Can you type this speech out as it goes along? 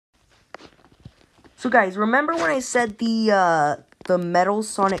So guys, remember when I said the Metal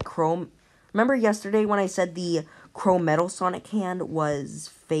Sonic Chrome? Remember yesterday when I said the Chrome Metal Sonic hand was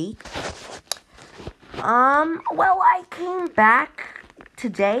fake? Well, I came back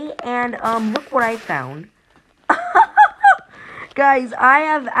today and look what I found. Guys, I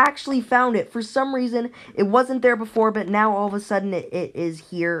have actually found it. For some reason, it wasn't there before, but now all of a sudden it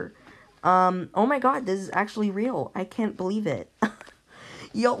is here. Oh my god, this is actually real. I can't believe it.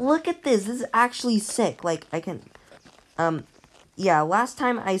 Yo, look at this. This is actually sick. Like, I can, yeah, last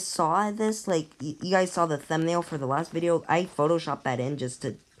time I saw this, like, you guys saw the thumbnail for the last video. I photoshopped that in just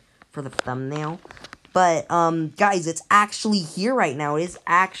for the thumbnail. But, guys, it's actually here right now. It is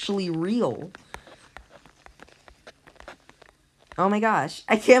actually real. Oh my gosh,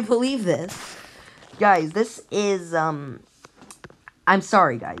 I can't believe this. Guys, this is, I'm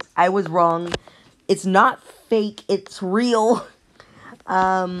sorry, guys. I was wrong. It's not fake, it's real.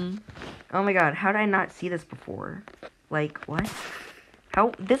 Oh my god, how did I not see this before? Like, what?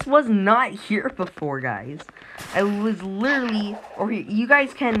 How? This was not here before, guys. I was literally, or you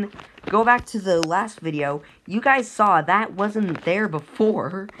guys can go back to the last video. You guys saw that wasn't there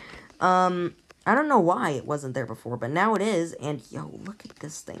before. I don't know why it wasn't there before, but now it is. And, yo, look at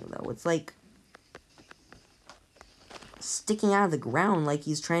this thing, though. It's, like, sticking out of the ground like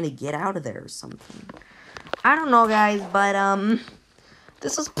he's trying to get out of there or something. I don't know, guys, but,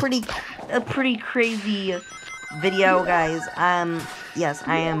 this was a pretty crazy video, guys. Yes,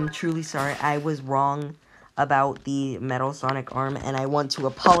 I am truly sorry. I was wrong about the Metal Sonic arm, and I want to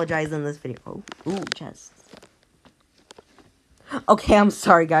apologize in this video. Oh, ooh, chest. Okay, I'm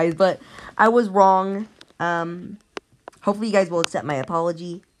sorry, guys, but I was wrong. Hopefully you guys will accept my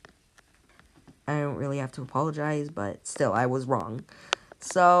apology. I don't really have to apologize, but still, I was wrong.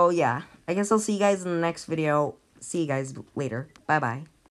 So, yeah, I guess I'll see you guys in the next video. See you guys later. Bye-bye.